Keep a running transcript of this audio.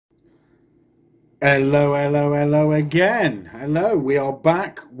Hello, hello, hello again. Hello, we are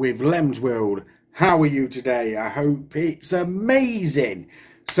back with Lem's World. How are you today? I hope it's amazing.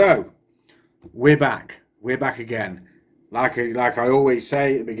 So, we're back. We're back again. Like I always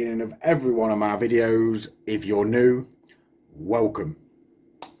say at the beginning of every one of my videos, if you're new, welcome.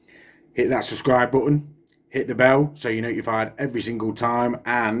 Hit that subscribe button, hit the bell so you're notified every single time,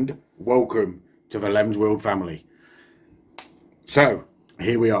 and welcome to the Lem's World family. So,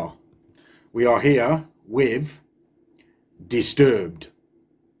 here we are. We are here with Disturbed.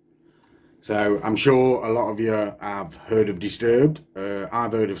 So I'm sure a lot of you have heard of Disturbed.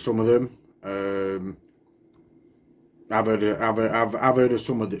 I've heard of some of them. I've heard of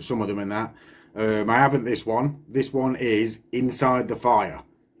some of them in that. I haven't this one. This one is Inside the Fire,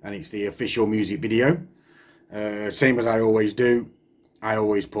 and it's the official music video. Same as I always do. I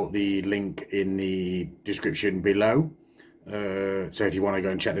always put the link in the description below. So if you want to go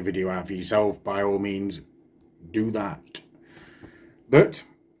and check the video out for yourself, by all means do that. But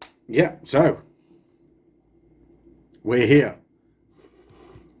yeah, so we're here,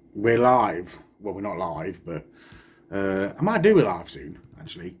 we're live. Well, we're not live, but I might do a live soon,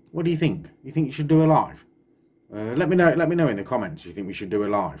 actually. What do you think? You think you should do a live? Let me know in the comments if you think we should do a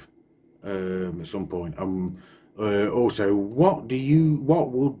live at some point. Also, what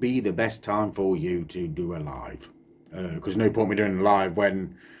would be the best time for you to do a live? Because no point me doing a live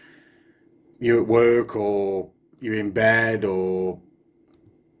when you're at work or you're in bed, or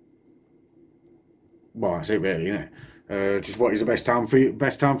well, that's it really, isn't it? Just what is the best time for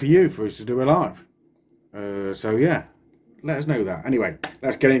you for us to do a live? So yeah, let us know that. Anyway,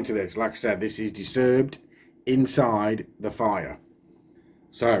 let's get into this. Like I said, this is Disturbed, Inside the Fire.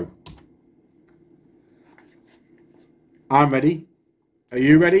 So I'm ready. Are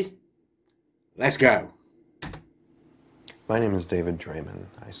you ready? Let's go. My name is David Draiman.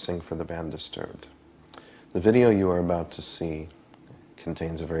 I sing for the band Disturbed. The video you are about to see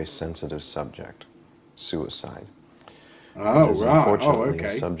contains a very sensitive subject, suicide. Oh, it is right. Unfortunately, okay. a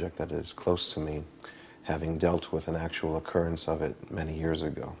subject that is close to me, having dealt with an actual occurrence of it many years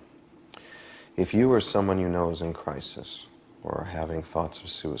ago. If you or someone you know is in crisis or are having thoughts of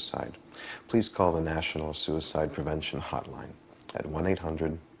suicide, please call the National Suicide Prevention Hotline at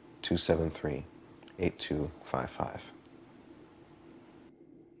 1-800-273-8255.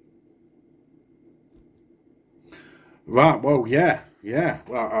 Right, well, yeah.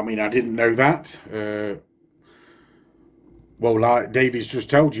 Well, I mean, I didn't know that. Well, like David's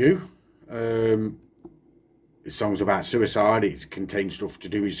just told you, the song's about suicide. It contains stuff to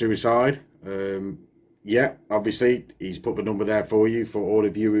do with suicide. Yeah, obviously, he's put the number there for you, for all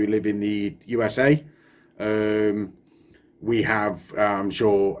of you who live in the USA. We have, I'm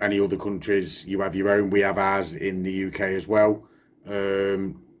sure any other countries, you have your own. We have ours in the UK as well.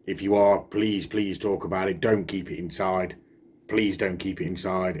 If you are, please talk about it. Don't keep it inside. Please don't keep it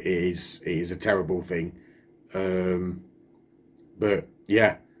inside. It is a terrible thing. But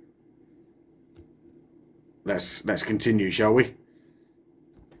yeah, let's continue, shall we?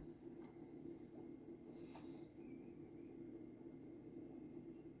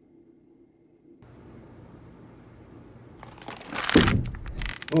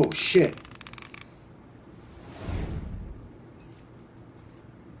 Oh shit.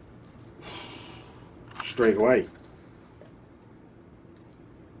 Straight away.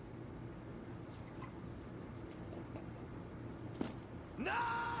 No!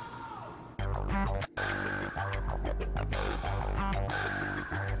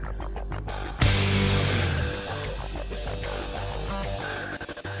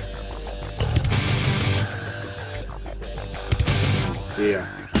 Yeah.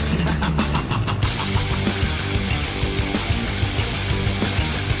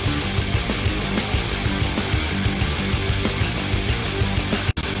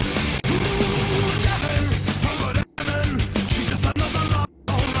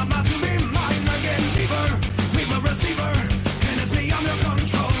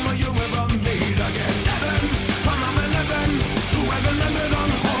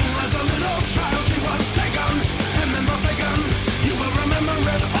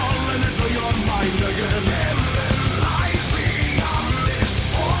 Remember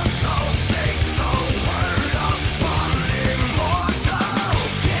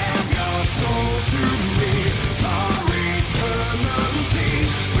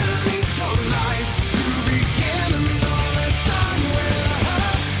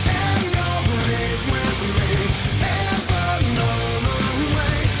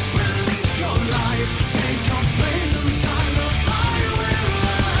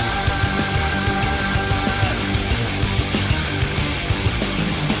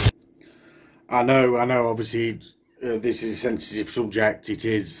I know. Obviously, this is a sensitive subject. It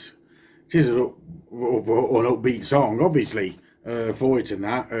is an upbeat song, obviously, for it and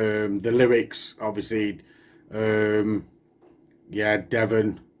that. The lyrics, obviously, yeah,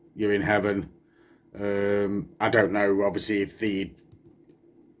 Devon, you're in heaven. I don't know, obviously, if the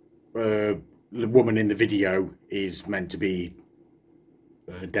woman in the video is meant to be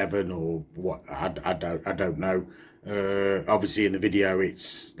Devon or what. I don't know. Obviously, in the video,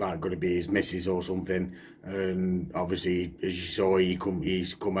 it's like going to be his missus or something. And obviously, as you saw,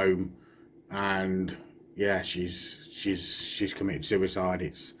 he's come home, and yeah, she's committed suicide.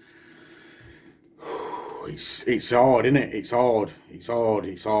 It's hard, isn't it? It's hard.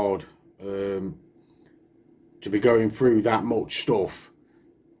 To be going through that much stuff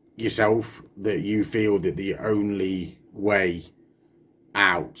yourself, that you feel that the only way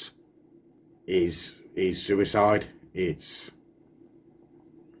out is suicide. It's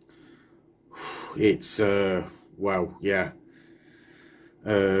well, yeah.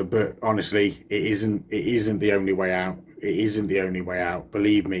 But honestly, it isn't the only way out. It isn't the only way out.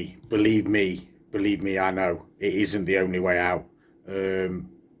 Believe me, I know it isn't the only way out.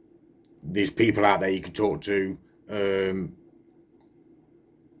 There's people out there you can talk to.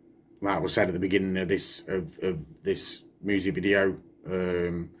 Like was said at the beginning of this music video,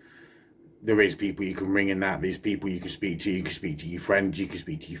 there is people you can ring in that. There's people you can speak to. You can speak to your friends. You can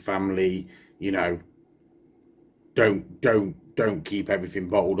speak to your family. You know, don't keep everything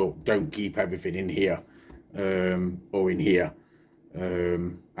bottled up. Don't keep everything in here, or in here.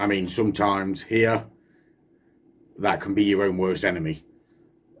 I mean, sometimes here, that can be your own worst enemy.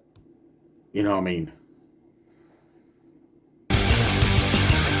 You know what I mean?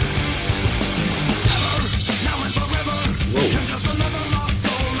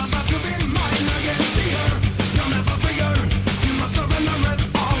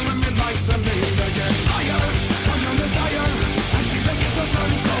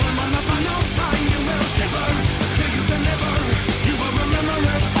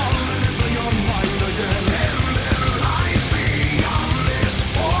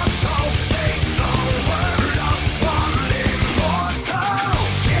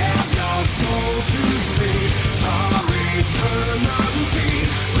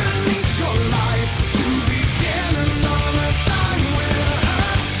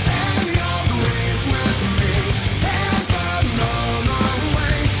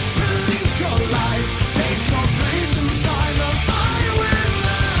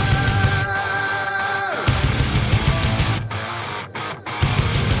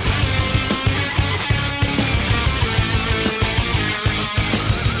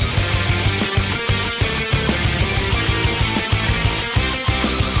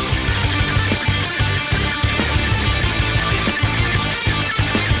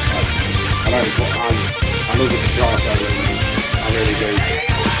 I love the guitar solo, I really do.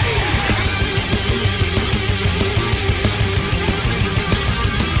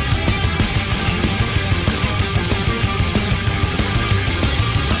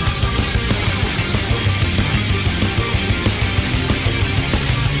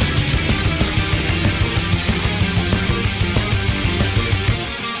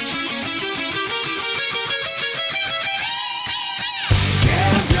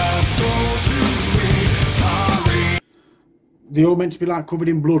 They're all meant to be like covered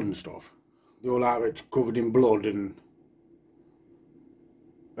in blood and stuff. They're all like covered in blood and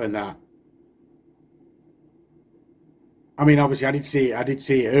that. I mean, obviously, I did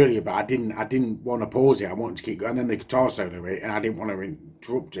see it earlier, but I didn't want to pause it. I wanted to keep going, and then the guitar solo it, and I didn't want to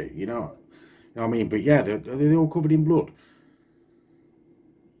interrupt it. You know what I mean? But yeah, they're all covered in blood.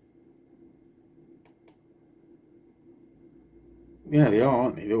 Yeah, they are,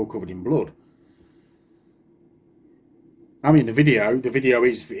 aren't they? They're all covered in blood. I mean, the video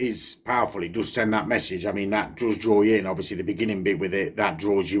is powerful. It does send that message. I mean, that does draw you in. Obviously, the beginning bit with it, that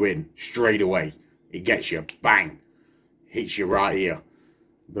draws you in straight away. It gets you, bang, hits you right here.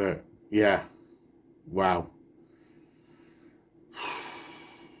 But, yeah, wow.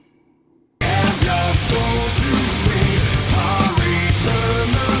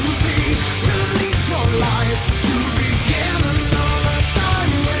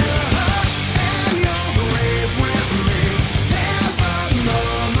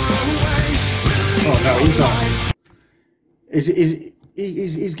 No, he's not.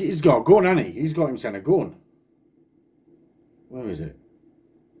 He's got a gun, hasn't he? He's got himself a gun. Where is it?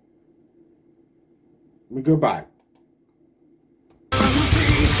 Let me go back.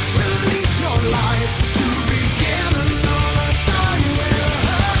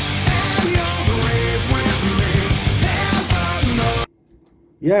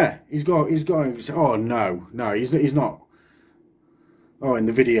 Yeah, he's got. Oh no, no, he's not. Oh, in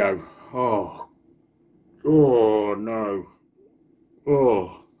the video. Oh, oh no.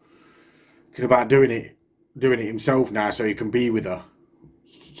 Oh, thinking about doing it himself now, so he can be with her.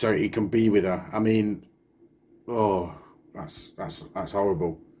 So he can be with her. I mean, oh, that's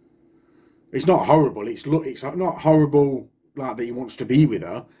horrible. It's not horrible. It's not horrible like that he wants to be with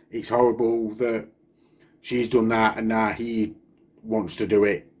her. It's horrible that she's done that and now he wants to do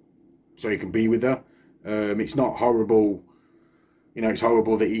it so he can be with her. It's not horrible. You know, it's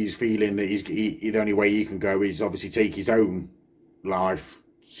horrible that he's feeling that the only way he can go is obviously take his own life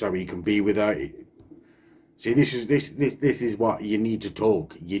so he can be with her. See, this is what you need to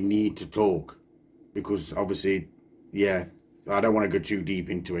talk. You need to talk because obviously, yeah, I don't want to go too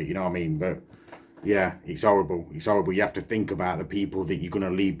deep into it. You know what I mean? But yeah, it's horrible. It's horrible. You have to think about the people that you're going to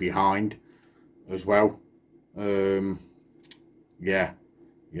leave behind as well. Yeah,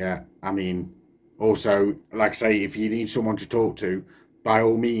 yeah. I mean, also, like I say, if you need someone to talk to, by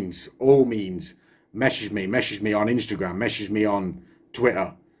all means, message me on Instagram, message me on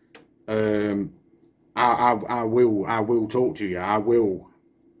Twitter. Um, I will talk to you. I will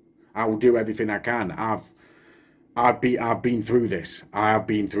do everything I can. I've been through this. I have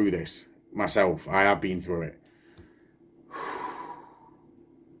been through this myself. I have been through it.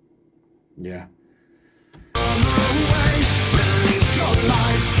 Yeah.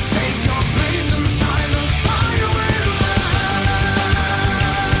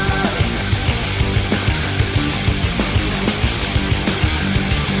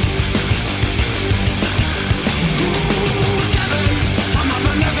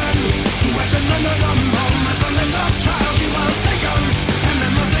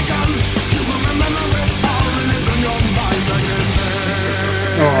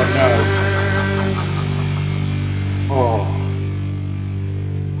 Oh no. Oh.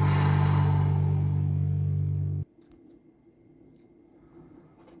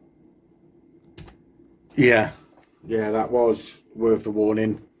 Yeah. Yeah, that was worth the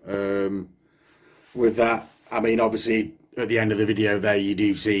warning. With that, I mean, obviously, at the end of the video there, you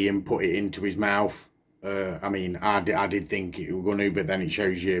do see him put it into his mouth. I mean, I did think it was going to, but then it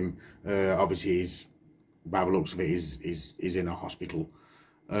shows you him. Obviously, he's, by the looks of it, is in a hospital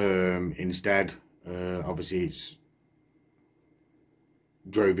instead. Obviously, it's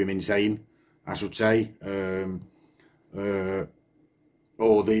drove him insane, I should say.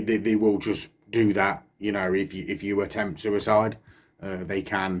 Or they will just do that. You know, if you attempt suicide, they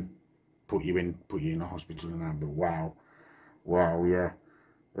can put you in a hospital and that. But wow, yeah.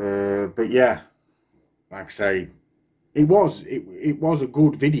 But yeah, like I say, it was a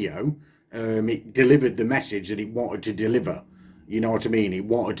good video. It delivered the message that it wanted to deliver. You know what I mean? It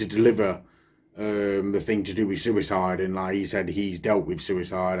wanted to deliver the thing to do with suicide, and like he said, he's dealt with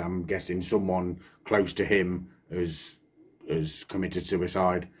suicide. I'm guessing someone close to him has committed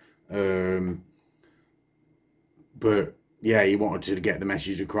suicide. But yeah, he wanted to get the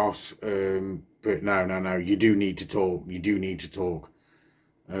message across. But no, you do need to talk. You do need to talk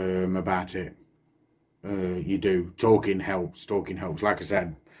about it. You do. Talking helps. Talking helps. Like I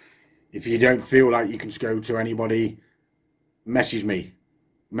said, if you don't feel like you can just go to anybody, message me.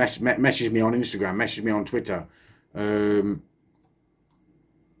 Message me on Instagram. Message me on Twitter. You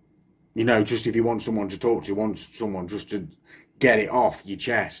know, just if you want someone to talk to, want someone just to get it off your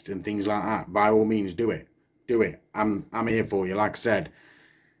chest and things like that, by all means, do it. Do it. I'm here for you. Like I said,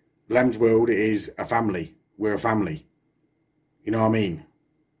 Lem's World is a family. We're a family. You know what I mean?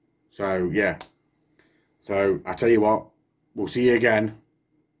 So yeah. So I tell you what, we'll see you again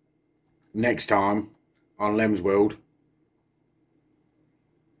next time on Lem's World.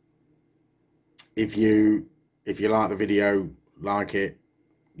 If you like the video, like it,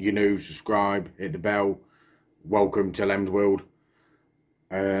 you know, subscribe, hit the bell. Welcome to Lem's World.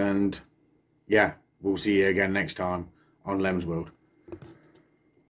 And yeah, we'll see you again next time on Lem's World.